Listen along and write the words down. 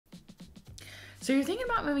So you're thinking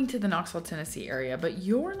about moving to the Knoxville, Tennessee area, but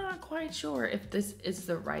you're not quite sure if this is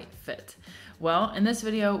the right fit. Well, in this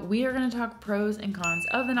video, we are going to talk pros and cons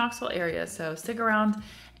of the Knoxville area. So stick around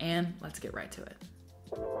and let's get right to it.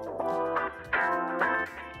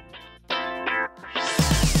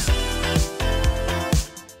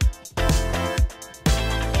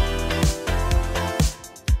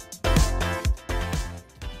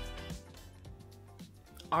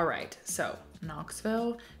 All right, so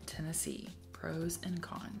Knoxville, Tennessee, pros and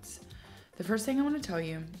cons. The first thing I want to tell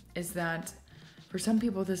you is that for some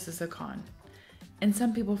people this is a con, and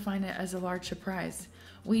some people find it as a large surprise.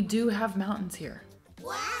 We do have mountains here.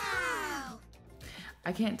 Wow!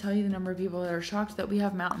 I can't tell you the number of people that are shocked that we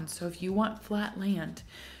have mountains. So if you want flat land,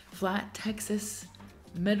 flat Texas,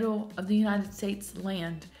 middle of the United States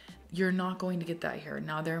land, you're not going to get that here.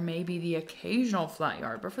 Now there may be the occasional flat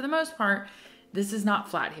yard, but for the most part, this is not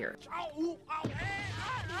flat here.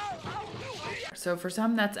 So for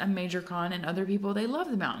some, that's a major con, and other people, they love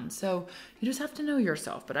the mountains. So you just have to know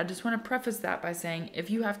yourself. But I just want to preface that by saying, if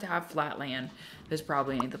you have to have flat land, this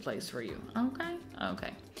probably ain't the place for you. Okay?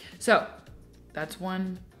 Okay. So that's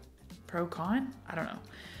one pro con. I don't know.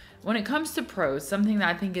 When it comes to pros, something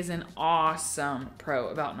that I think is an awesome pro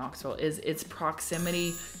about Knoxville is its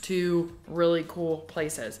proximity to really cool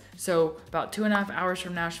places. So about 2.5 hours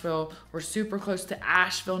from Nashville, we're super close to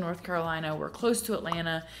Asheville, North Carolina. We're close to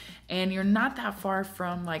Atlanta, and you're not that far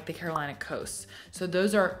from like the Carolina coast. So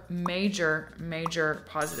those are major, major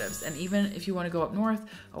positives. And even if you want to go up north,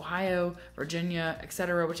 Ohio, Virginia,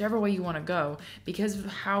 etc., whichever way you want to go, because of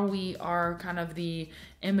how we are kind of the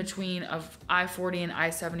in between of I-40 and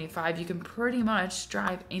I-75, you can pretty much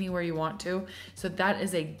drive anywhere you want to. So that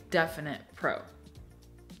is a definite pro.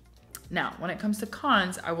 Now, when it comes to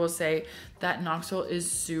cons, I will say that Knoxville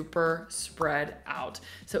is super spread out.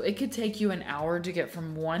 So it could take you an hour to get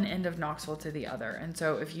from one end of Knoxville to the other. And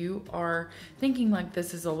so if you are thinking like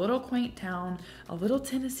this is a little quaint town, a little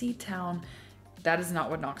Tennessee town, that is not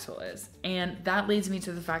what Knoxville is. And that leads me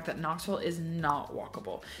to the fact that Knoxville is not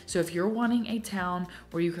walkable. So if you're wanting a town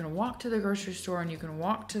where you can walk to the grocery store and you can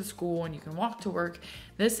walk to school and you can walk to work,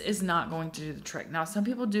 this is not going to do the trick. Now, some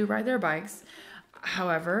people do ride their bikes.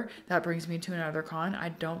 However, that brings me to another con. I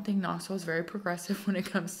don't think Knoxville is very progressive when it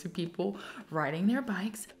comes to people riding their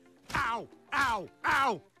bikes. Ow! Ow!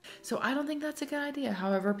 Ow! So I don't think that's a good idea.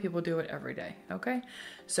 However, people do it every day, okay?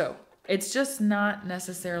 So it's just not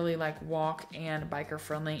necessarily like walk and biker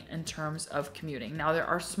friendly in terms of commuting. Now there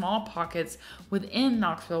are small pockets within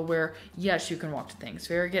Knoxville where yes, you can walk to things.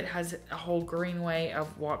 Farragut has a whole greenway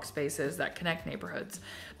of walk spaces that connect neighborhoods,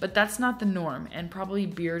 but that's not the norm. And probably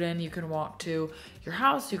Bearden, you can walk to your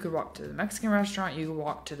house, you could walk to the Mexican restaurant, you could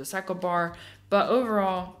walk to the cycle bar, but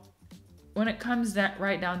overall, when it comes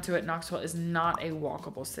right down to it, Knoxville is not a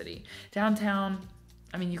walkable city. Downtown,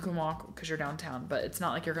 I mean, you can walk because you're downtown, but it's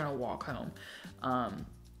not like you're going to walk home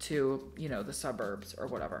to, you know, the suburbs or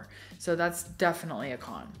whatever. So that's definitely a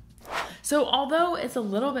con. So although it's a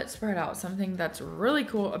little bit spread out, something that's really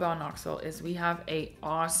cool about Knoxville is we have a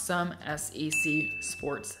awesome SEC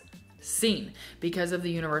sports scene because of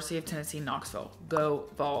the University of Tennessee, Knoxville. Go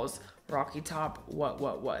Vols, Rocky Top,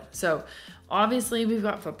 what. So obviously we've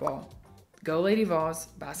got football. Go Lady Vols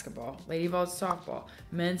basketball, Lady Vols softball,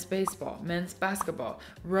 men's baseball, men's basketball,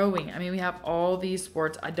 rowing. I mean, we have all these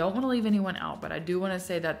sports. I don't want to leave anyone out, but I do want to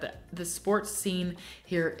say that the sports scene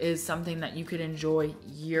here is something that you could enjoy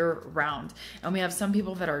year round. And we have some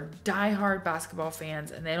people that are diehard basketball fans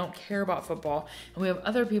and they don't care about football. And we have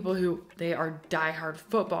other people who they are diehard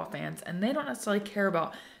football fans and they don't necessarily care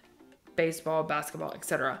about baseball, basketball,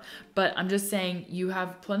 etc. But I'm just saying you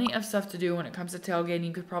have plenty of stuff to do when it comes to tailgating.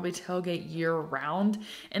 You could probably tailgate year round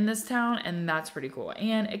in this town, and that's pretty cool.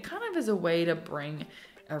 And it kind of is a way to bring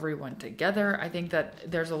everyone together. I think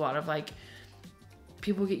that there's a lot of like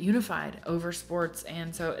people get unified over sports,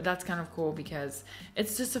 and so that's kind of cool because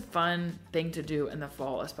it's just a fun thing to do in the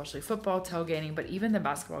fall, especially football, tailgating, but even the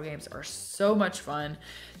basketball games are so much fun.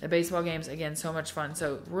 The baseball games, again, so much fun.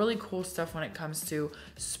 So really cool stuff when it comes to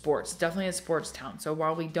sports. Definitely a sports town. So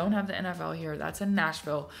while we don't have the NFL here, that's in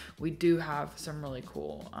Nashville, we do have some really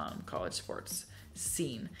cool college sports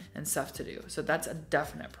scene and stuff to do. So that's a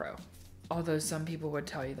definite pro. Although some people would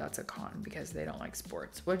tell you that's a con because they don't like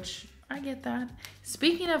sports, which I get that.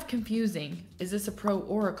 Speaking of confusing, is this a pro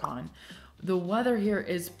or a con? The weather here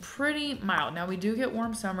is pretty mild. Now we do get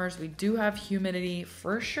warm summers. We do have humidity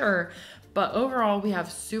for sure, but overall we have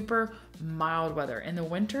super mild weather. In the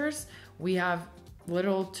winters, we have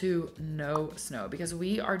little to no snow because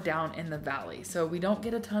we are down in the valley. So we don't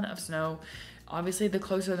get a ton of snow. Obviously, the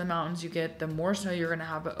closer to the mountains you get, the more snow you're going to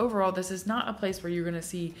have. But overall, this is not a place where you're going to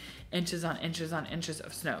see inches on inches on inches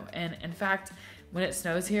of snow. And in fact, when it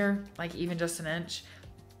snows here, like even just an inch,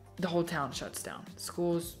 the whole town shuts down.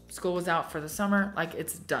 School is out for the summer. Like,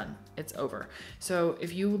 it's done. It's over. So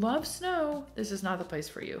if you love snow, this is not the place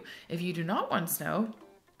for you. If you do not want snow,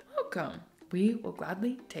 welcome. We will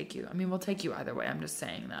gladly take you. I mean, we'll take you either way. I'm just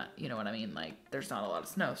saying that. You know what I mean? Like, there's not a lot of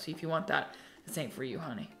snow. So if you want that, this ain't for you,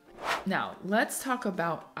 honey. Now, let's talk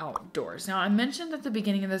about outdoors. Now, I mentioned at the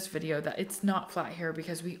beginning of this video that it's not flat here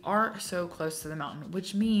because we are so close to the mountain,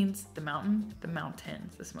 which means the mountains,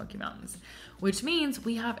 the Smoky Mountains, which means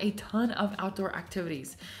we have a ton of outdoor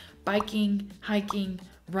activities: biking, hiking,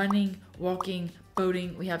 running, walking,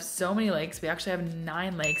 boating. We have so many lakes. We actually have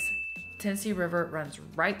 9 lakes. Tennessee River runs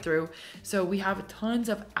right through. So we have tons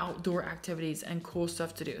of outdoor activities and cool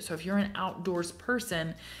stuff to do. So if you're an outdoors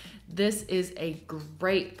person, this is a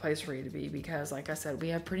great place for you to be because, like I said, we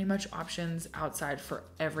have pretty much options outside for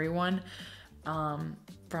everyone,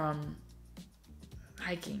 from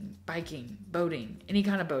hiking, biking, boating, any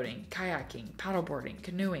kind of boating, kayaking, paddleboarding,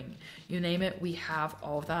 canoeing, you name it, we have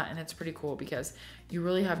all of that. And it's pretty cool because you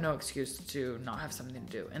really have no excuse to not have something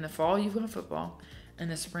to do. In the fall, you've got football. In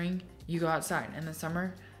the spring, you go outside. In the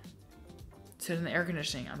summer, sit in the air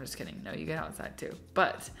conditioning. I'm just kidding. No, you get outside too.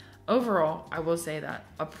 But overall, I will say that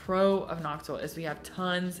a pro of Knoxville is we have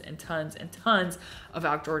tons and tons and tons of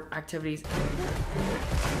outdoor activities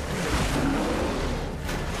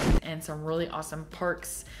and some really awesome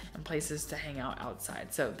parks and places to hang out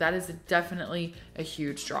outside. So that is definitely a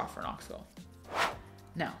huge draw for Knoxville.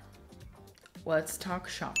 Now, let's talk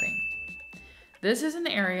shopping. This is an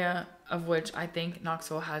area of which I think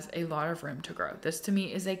Knoxville has a lot of room to grow. This to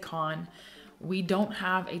me is a con. We don't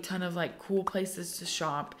have a ton of like cool places to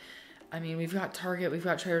shop. I mean, we've got Target, we've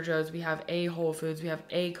got Trader Joe's, we have a Whole Foods, we have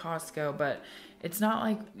a Costco, but it's not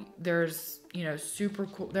like there's, you know, super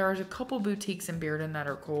cool. There are a couple boutiques in Bearden that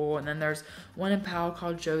are cool. And then there's one in Powell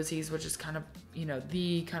called Josie's, which is kind of, you know,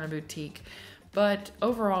 the kind of boutique. But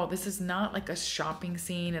overall, this is not like a shopping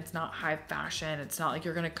scene. It's not high fashion. It's not like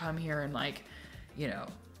you're going to come here and like, you know,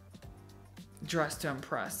 dress to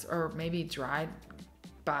impress, or maybe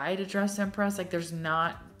buy to dress to impress. Like it's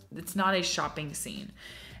not a shopping scene.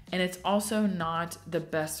 And it's also not the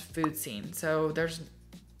best food scene. So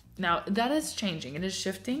now that is changing. It is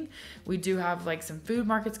shifting. We do have like some food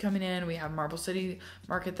markets coming in. We have Marble City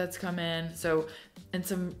Market that's come in. So, and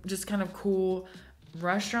some just kind of cool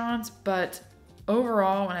restaurants. But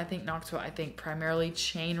overall, when I think Knoxville, I think primarily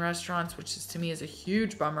chain restaurants, which is, to me, is a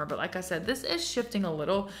huge bummer. But like I said, this is shifting a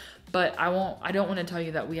little, but I don't want to tell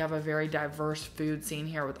you that we have a very diverse food scene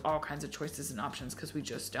here with all kinds of choices and options, because we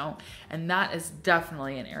just don't. And that is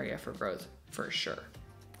definitely an area for growth for sure.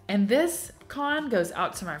 And this con goes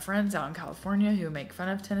out to my friends out in California who make fun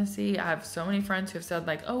of Tennessee. I have so many friends who have said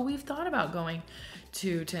like, oh, we've thought about going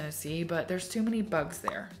to Tennessee, but there's too many bugs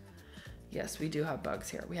there. Yes, we do have bugs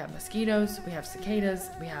here. We have mosquitoes, we have cicadas,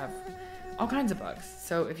 we have all kinds of bugs.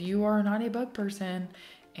 So if you are not a bug person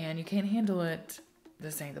and you can't handle it,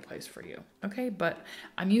 this ain't the place for you. Okay, but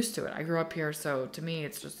I'm used to it. I grew up here, so to me,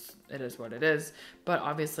 it is what it is. But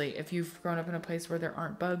obviously, if you've grown up in a place where there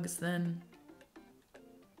aren't bugs, then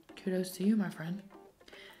kudos to you, my friend.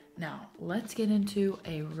 Now, let's get into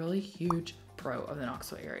a really huge pro of the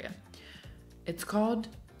Knoxville area. It's called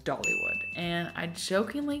Dollywood. And I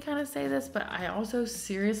jokingly kind of say this, but I also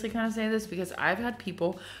seriously kind of say this because I've had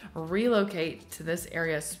people relocate to this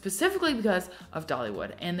area specifically because of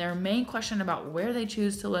Dollywood. And their main question about where they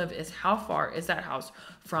choose to live is, how far is that house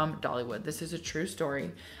from Dollywood? This is a true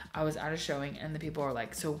story. I was at a showing and the people are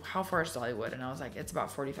like, so how far is Dollywood? And I was like, it's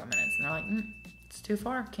about 45 minutes. And they're like, it's too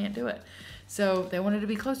far, can't do it. So they wanted to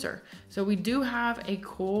be closer. So we do have a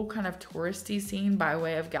cool kind of touristy scene by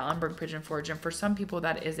way of Gatlinburg Pigeon Forge. And for some people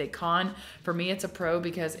that is a con. For me, it's a pro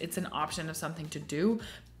because it's an option of something to do.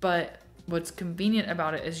 But what's convenient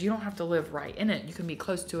about it is you don't have to live right in it. You can be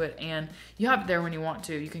close to it and you have it there when you want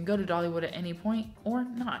to. You can go to Dollywood at any point or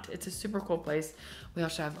not. It's a super cool place. We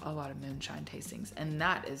also have a lot of moonshine tastings, and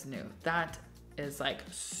that is new. That is like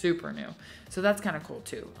super new. So that's kind of cool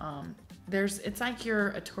too. It's like you're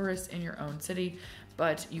a tourist in your own city,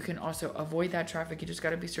 but you can also avoid that traffic. You just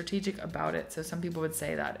got to be strategic about it. So some people would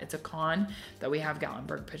say that it's a con that we have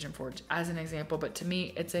Gatlinburg Pigeon Forge as an example, but to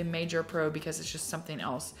me, it's a major pro because it's just something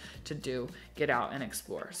else to do, get out and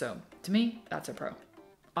explore. So to me, that's a pro.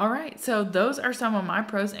 All right, so those are some of my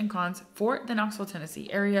pros and cons for the Knoxville, Tennessee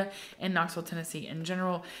area and Knoxville, Tennessee in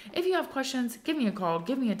general. If you have questions, give me a call,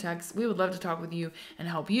 give me a text. We would love to talk with you and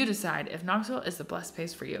help you decide if Knoxville is the best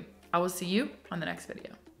place for you. I will see you on the next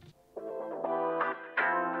video.